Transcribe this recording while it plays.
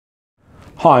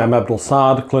Hi, I'm Abdul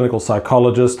Saad, clinical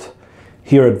psychologist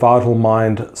here at Vital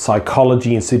Mind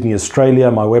Psychology in Sydney,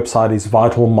 Australia. My website is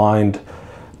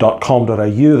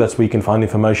vitalmind.com.au. That's where you can find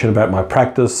information about my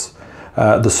practice,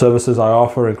 the services I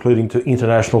offer, including to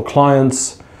international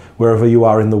clients, wherever you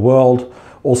are in the world.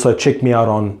 Also, check me out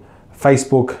on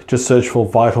Facebook. Just search for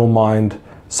Vital Mind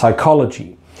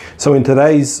Psychology. So in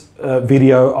today's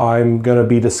video, I'm going to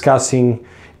be discussing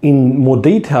in more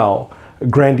detail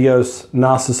grandiose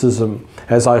narcissism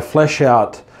as I flesh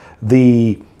out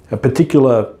the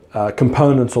particular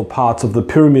components or parts of the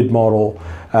pyramid model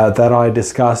that I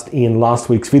discussed in last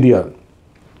week's video.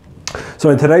 So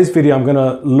in today's video, I'm going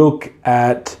to look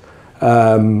at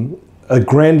a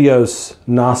grandiose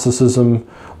narcissism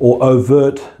or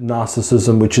overt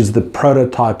narcissism, which is the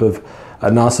prototype of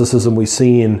narcissism we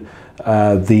see in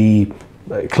the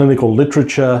clinical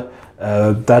literature.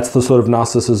 That's the sort of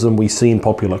narcissism we see in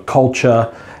popular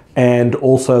culture, and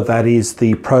also that is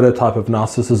the prototype of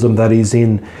narcissism that is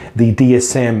in the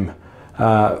DSM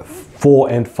 4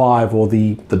 and 5, or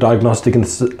the Diagnostic and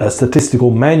Statistical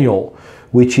Manual,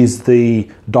 which is the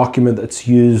document that's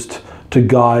used to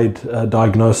guide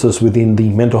diagnosis within the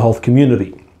mental health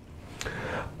community.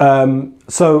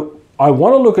 So I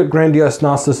want to look at grandiose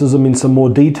narcissism in some more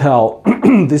detail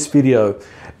this video.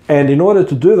 And in order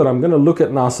to do that, I'm going to look at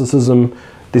narcissism,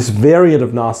 this variant of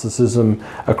narcissism,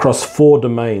 across 4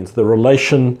 domains. The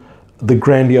relation the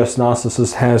grandiose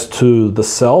narcissist has to the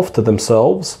self, to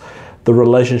themselves, the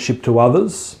relationship to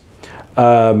others,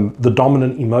 the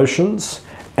dominant emotions,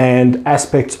 and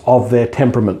aspects of their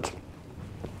temperament.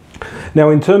 Now,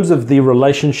 in terms of the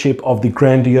relationship of the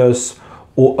grandiose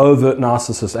or overt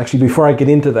narcissist, actually before I get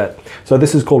into that, so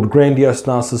this is called grandiose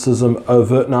narcissism,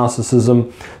 overt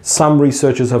narcissism. Some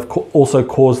researchers have also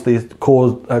called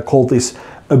this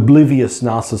oblivious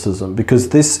narcissism, because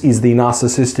this is the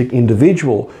narcissistic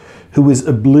individual who is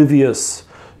oblivious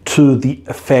to the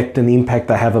effect and impact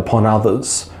they have upon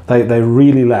others. They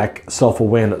really lack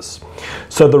self-awareness.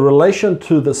 So the relation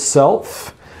to the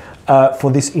self for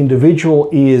this individual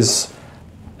is,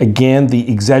 again,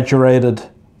 the exaggerated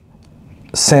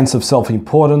sense of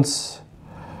self-importance,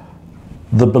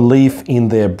 the belief in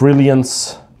their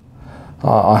brilliance.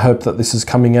 I hope that this is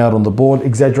coming out on the board.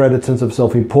 Exaggerated sense of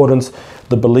self-importance,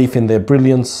 the belief in their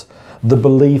brilliance, the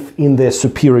belief in their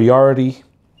superiority.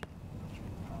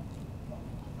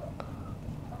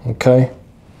 Okay.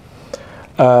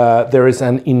 There is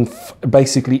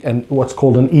basically what's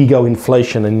called an ego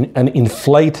inflation, an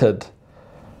inflated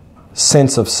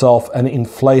sense of self, an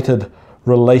inflated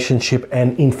relationship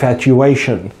and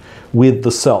infatuation with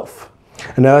the self.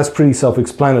 And now that's pretty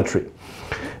self-explanatory.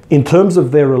 In terms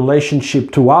of their relationship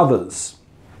to others,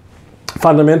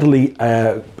 fundamentally,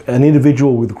 an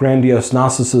individual with grandiose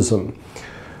narcissism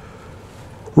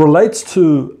relates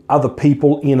to other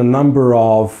people in a number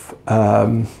of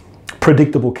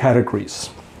predictable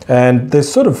categories. And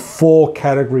there's sort of 4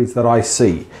 categories that I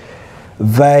see.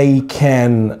 They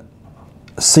can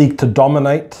seek to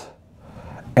dominate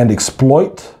and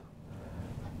exploit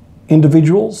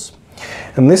individuals.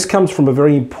 And this comes from a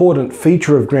very important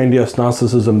feature of grandiose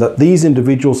narcissism, that these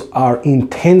individuals are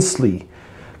intensely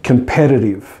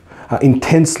competitive,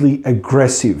 intensely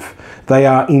aggressive. They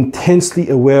are intensely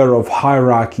aware of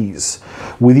hierarchies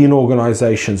within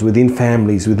organizations, within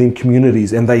families, within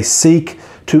communities, and they seek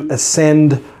to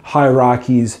ascend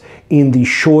hierarchies in the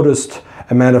shortest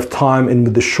amount of time and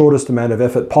with the shortest amount of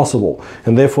effort possible.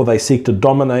 And therefore they seek to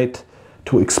dominate,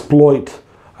 to exploit.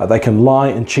 They can lie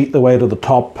and cheat their way to the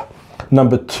top.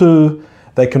 Number 2,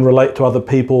 they can relate to other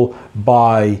people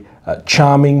by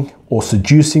charming or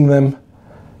seducing them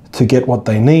to get what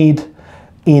they need.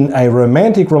 In a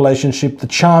romantic relationship, the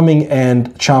charming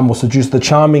and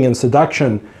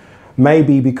seduction may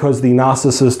be because the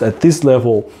narcissist at this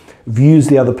level views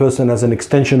the other person as an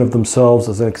extension of themselves,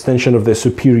 as an extension of their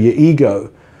superior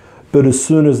ego. But as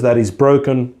soon as that is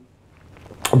broken,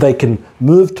 they can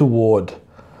move toward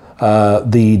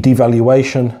the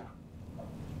devaluation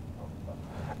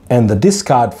and the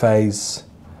discard phase,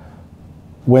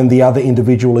 when the other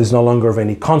individual is no longer of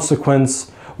any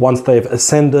consequence. Once they've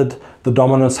ascended the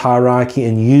dominance hierarchy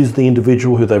and used the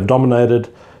individual who they've dominated,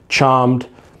 charmed,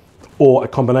 or a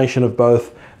combination of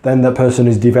both, then that person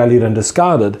is devalued and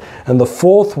discarded. And the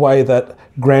 4th way that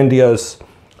grandiose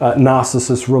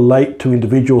narcissists relate to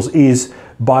individuals is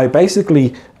by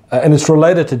basically, and it's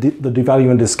related to the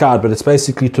devalue and discard, but it's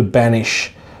basically to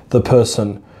banish the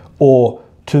person or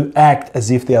to act as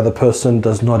if the other person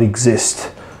does not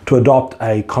exist, to adopt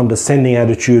a condescending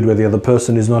attitude where the other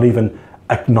person is not even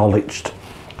acknowledged.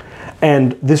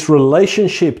 And this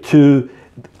relationship to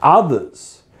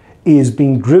others is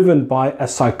being driven by a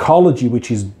psychology which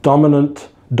is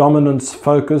dominance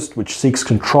focused, which seeks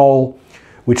control,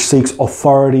 which seeks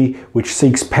authority, which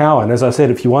seeks power. And as I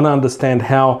said, if you want to understand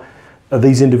how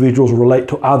these individuals relate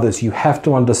to others, you have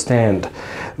to understand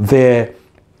their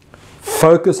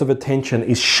focus of attention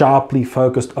is sharply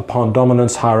focused upon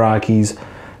dominance hierarchies,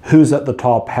 who's at the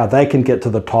top, how they can get to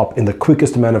the top in the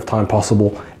quickest amount of time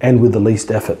possible and with the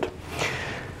least effort.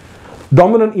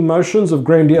 Dominant emotions of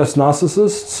grandiose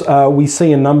narcissists. We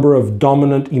see a number of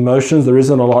dominant emotions. There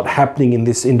isn't a lot happening in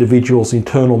this individual's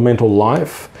internal mental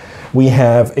life. We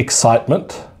have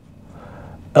excitement,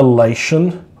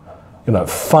 elation,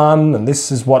 fun, and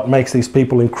this is what makes these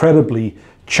people incredibly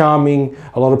charming.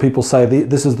 A lot of people say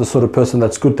this is the sort of person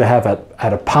that's good to have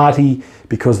at a party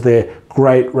because they're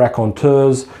great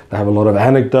raconteurs. They have a lot of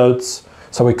anecdotes.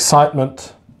 So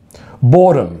excitement,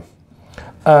 boredom.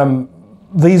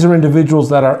 These are individuals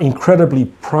that are incredibly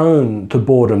prone to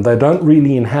boredom. They don't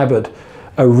really inhabit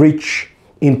a rich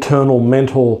internal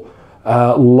mental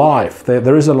life.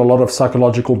 There isn't a lot of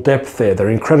psychological depth there. They're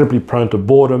incredibly prone to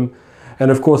boredom. And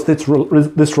of course, this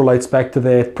relates back to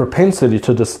their propensity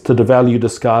to devalue,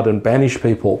 discard, and banish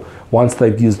people once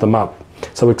they've used them up.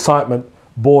 So excitement,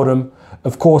 boredom,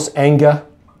 of course, anger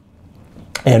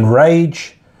and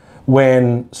rage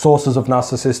when sources of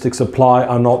narcissistic supply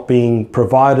are not being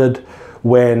provided,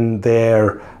 when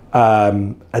their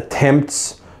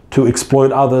attempts to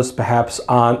exploit others perhaps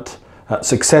aren't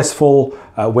successful,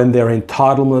 when their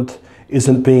entitlement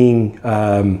isn't being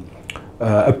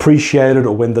appreciated,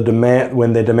 or when their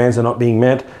demands are not being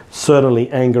met.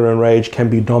 Certainly anger and rage can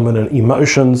be dominant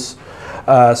emotions.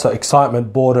 So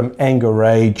excitement, boredom, anger,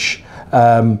 rage,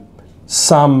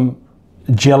 some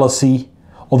jealousy,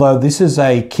 although this is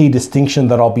a key distinction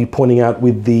that I'll be pointing out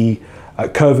with the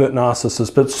covert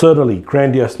narcissists, but certainly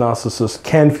grandiose narcissists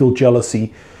can feel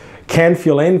jealousy, can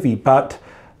feel envy, but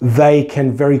they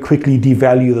can very quickly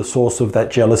devalue the source of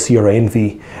that jealousy or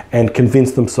envy and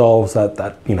convince themselves that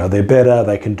they're better,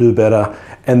 they can do better,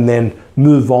 and then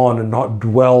move on and not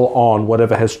dwell on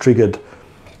whatever has triggered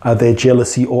their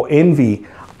jealousy or envy,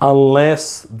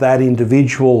 unless that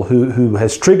individual who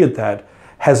has triggered that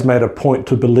has made a point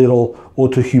to belittle or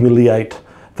to humiliate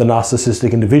the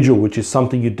narcissistic individual, which is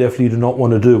something you definitely do not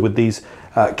want to do with these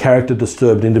character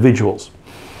disturbed individuals.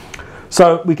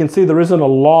 So we can see there isn't a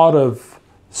lot of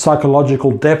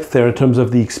psychological depth there in terms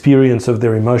of the experience of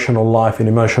their emotional life and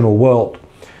emotional world.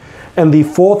 And the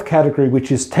fourth category,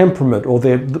 which is temperament, or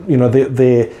their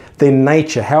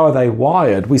nature, how are they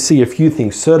wired? We see a few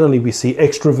things. Certainly we see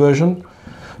extroversion.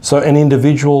 So an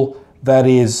individual that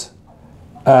is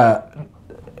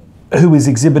who is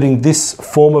exhibiting this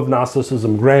form of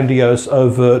narcissism, grandiose,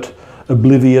 overt,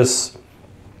 oblivious,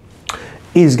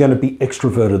 is going to be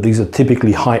extroverted. These are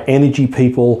typically high energy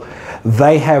people.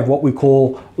 They have what we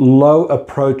call low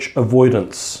approach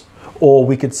avoidance, or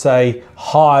we could say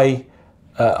high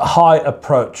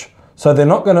approach. So they're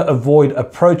not going to avoid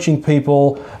approaching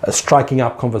people, striking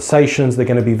up conversations. They're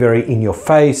going to be very in your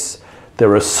face.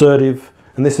 They're assertive,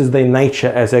 and this is their nature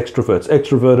as extroverts.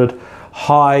 Extroverted,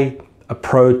 high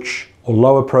approach or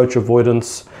low approach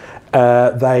avoidance.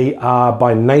 They are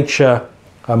by nature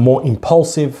more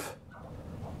impulsive.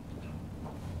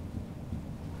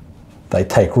 They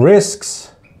take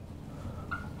risks,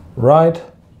 right?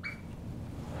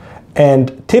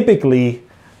 And typically,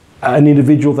 an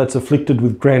individual that's afflicted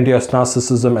with grandiose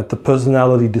narcissism at the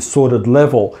personality disordered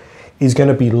level is going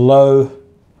to be low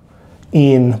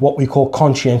in what we call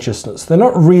conscientiousness. They're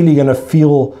not really going to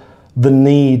feel the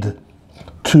need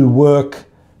to work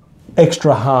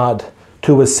extra hard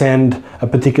to ascend a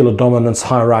particular dominance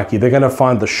hierarchy. They're going to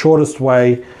find the shortest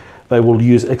way. They will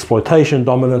use exploitation,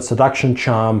 dominance, seduction,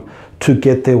 charm to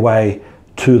get their way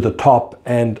to the top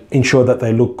and ensure that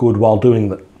they look good while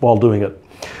doing it.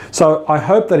 So I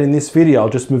hope that in this video, I'll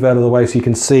just move out of the way so you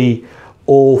can see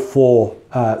all four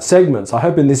segments. I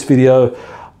hope in this video,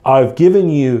 I've given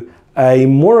you a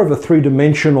more of a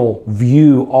three-dimensional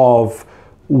view of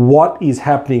what is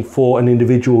happening for an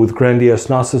individual with grandiose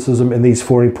narcissism in these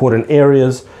four important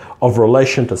areas of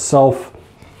relation to self,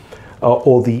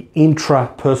 or the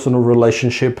intrapersonal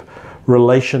relationship,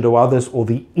 relation to others, or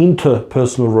the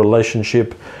interpersonal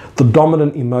relationship, the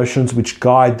dominant emotions which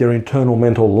guide their internal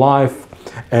mental life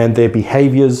and their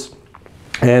behaviors,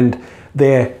 and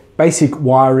their basic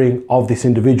wiring of this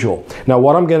individual. Now,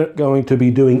 what I'm going to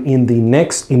be doing in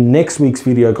next week's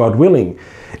video, God willing,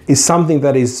 is something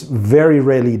that is very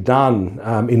rarely done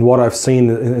in what I've seen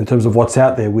in terms of what's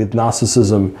out there with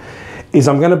narcissism, is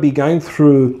I'm going to be going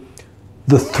through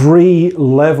the three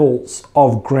levels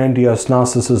of grandiose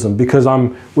narcissism, because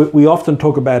we often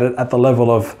talk about it at the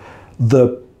level of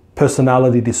the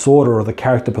personality disorder or the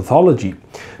character pathology.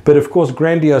 But of course,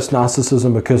 grandiose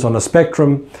narcissism occurs on a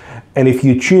spectrum. And if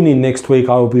you tune in next week,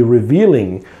 I will be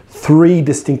revealing 3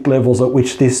 distinct levels at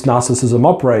which this narcissism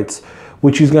operates,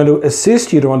 which is going to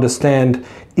assist you to understand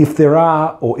if there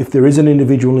are, or if there is an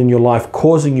individual in your life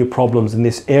causing you problems in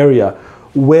this area,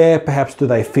 where perhaps do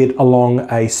they fit along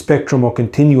a spectrum or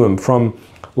continuum from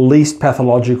least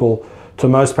pathological to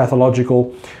most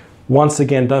pathological. Once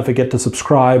again, don't forget to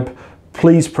subscribe.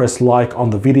 Please press like on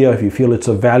the video if you feel it's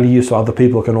of value so other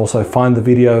people can also find the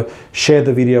video. Share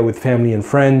the video with family and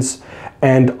friends.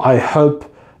 And I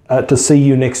hope to see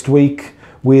you next week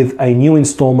with a new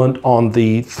installment on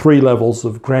the 3 levels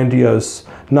of grandiose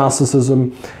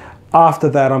narcissism. After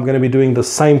that, I'm going to be doing the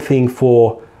same thing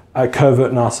for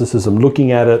covert narcissism,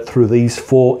 looking at it through these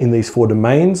 4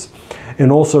 domains,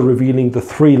 and also revealing the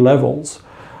 3 levels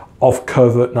of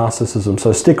covert narcissism.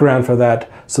 So stick around for that,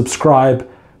 subscribe,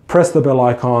 press the bell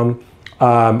icon.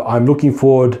 I'm looking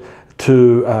forward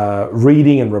to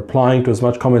reading and replying to as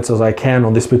much comments as I can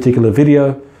on this particular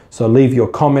video. So leave your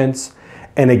comments.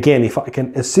 And again, if I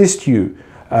can assist you,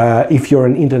 if you're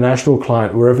an international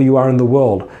client, wherever you are in the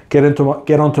world, get onto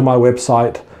my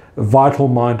website,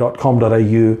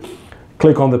 vitalmind.com.au,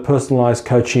 click on the personalized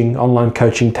coaching, online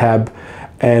coaching tab,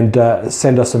 and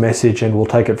send us a message and we'll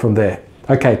take it from there.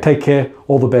 Okay, take care,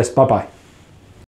 all the best, bye-bye.